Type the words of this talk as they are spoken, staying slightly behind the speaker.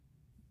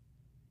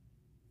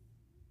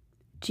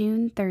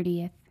June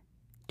 30th,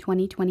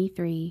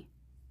 2023.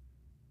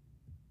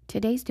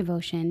 Today's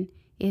devotion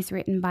is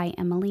written by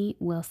Emily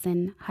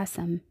Wilson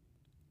Hussem.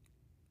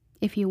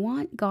 If you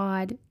want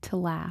God to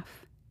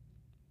laugh.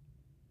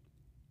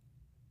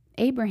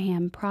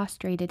 Abraham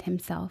prostrated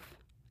himself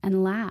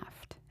and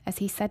laughed as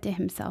he said to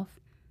himself,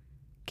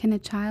 "Can a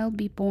child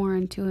be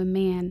born to a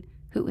man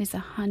who is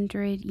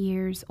 100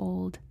 years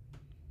old?"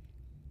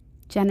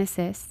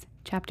 Genesis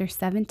chapter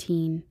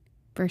 17,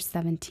 verse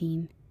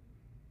 17.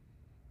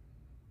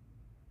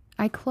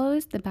 I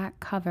closed the back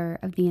cover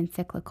of the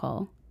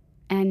encyclical,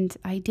 and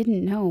I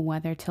didn't know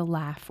whether to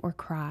laugh or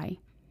cry.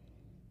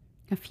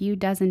 A few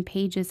dozen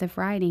pages of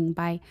writing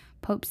by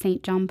Pope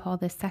St. John Paul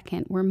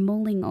II were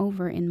mulling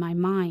over in my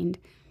mind,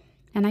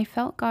 and I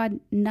felt God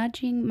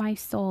nudging my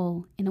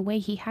soul in a way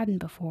he hadn't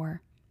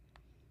before.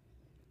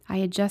 I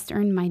had just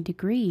earned my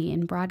degree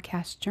in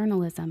broadcast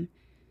journalism,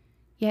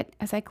 yet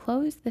as I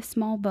closed the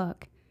small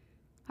book,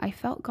 I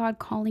felt God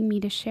calling me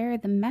to share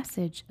the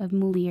message of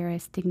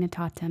Mulieris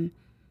Dignitatem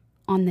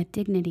on the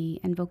dignity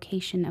and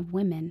vocation of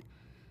women,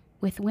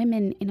 with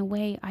women in a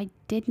way I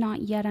did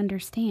not yet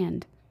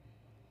understand.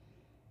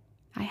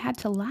 I had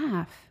to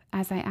laugh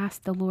as I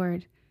asked the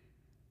Lord,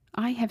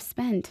 "I have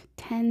spent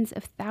tens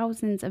of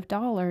thousands of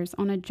dollars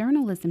on a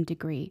journalism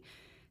degree,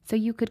 so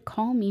you could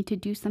call me to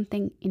do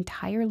something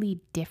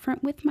entirely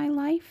different with my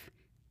life?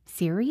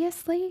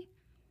 Seriously?"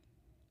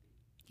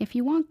 If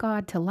you want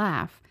God to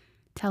laugh,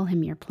 tell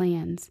him your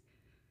plans.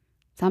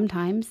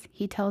 Sometimes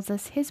he tells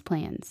us his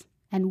plans,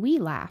 and we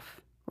laugh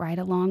right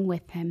along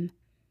with him.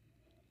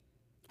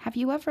 Have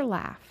you ever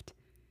laughed,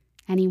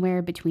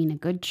 anywhere between a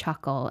good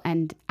chuckle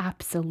and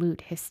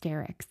absolute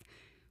hysterics,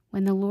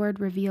 when the Lord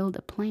revealed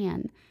a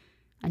plan,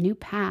 a new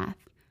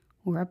path,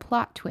 or a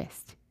plot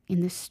twist in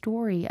the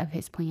story of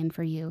his plan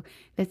for you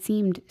that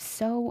seemed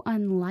so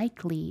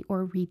unlikely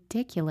or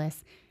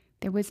ridiculous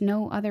there was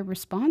no other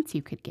response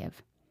you could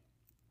give?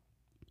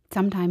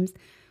 Sometimes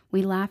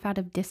we laugh out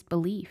of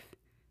disbelief,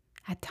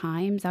 at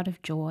times out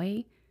of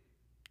joy,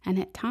 and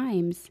at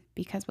times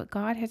because what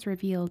God has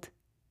revealed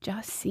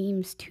just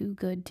seems too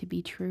good to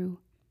be true.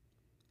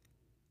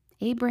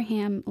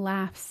 Abraham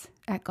laughs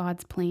at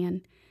God's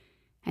plan,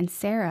 and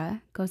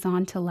Sarah goes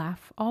on to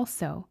laugh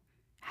also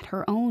at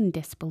her own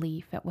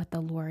disbelief at what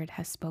the Lord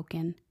has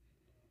spoken.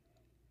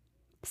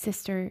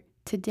 Sister,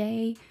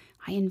 today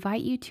I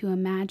invite you to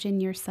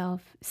imagine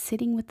yourself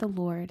sitting with the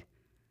Lord,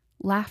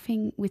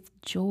 laughing with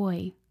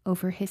joy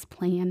over his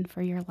plan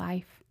for your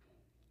life.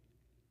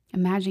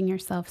 Imagine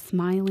yourself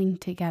smiling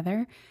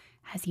together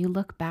as you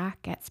look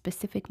back at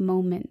specific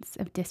moments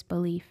of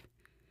disbelief,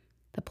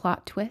 the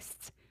plot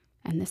twists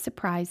and the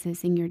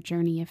surprises in your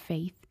journey of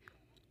faith,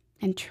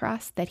 and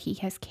trust that he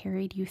has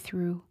carried you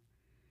through.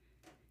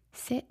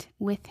 Sit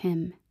with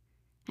him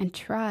and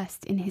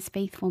trust in his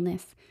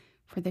faithfulness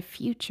for the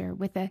future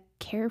with a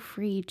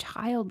carefree,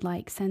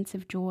 childlike sense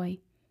of joy.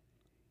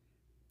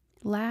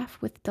 Laugh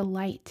with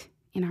delight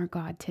in our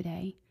God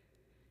today,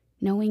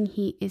 knowing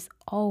he is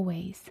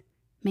always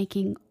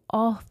making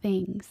all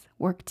things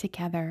work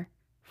together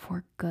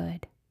for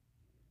good.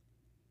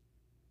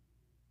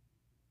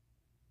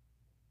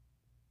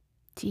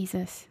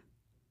 Jesus,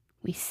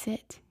 we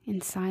sit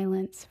in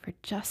silence for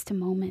just a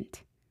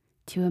moment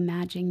to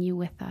imagine you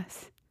with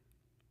us.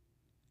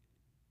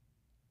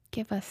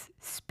 Give us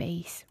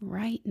space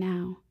right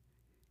now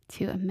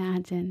to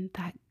imagine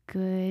that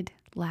good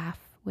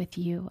laugh with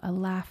you, a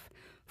laugh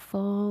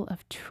full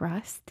of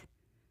trust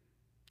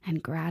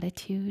and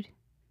gratitude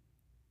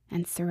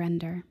and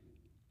surrender.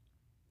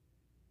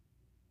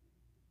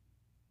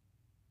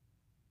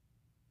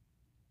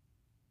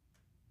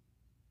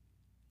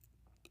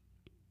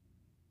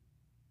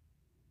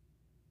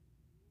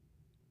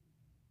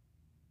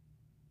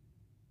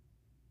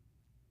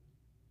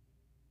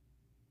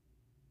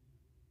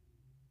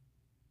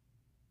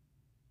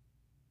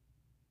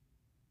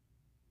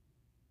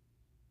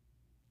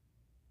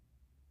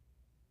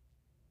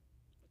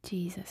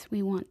 Jesus,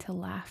 we want to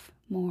laugh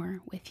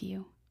more with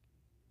you.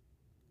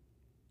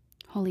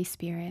 Holy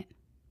Spirit,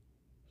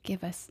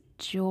 give us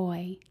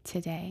joy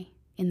today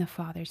in the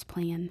Father's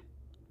plan.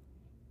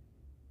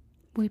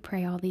 We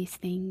pray all these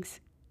things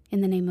in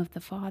the name of the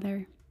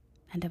Father,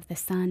 and of the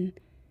Son,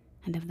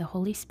 and of the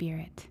Holy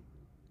Spirit.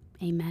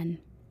 Amen.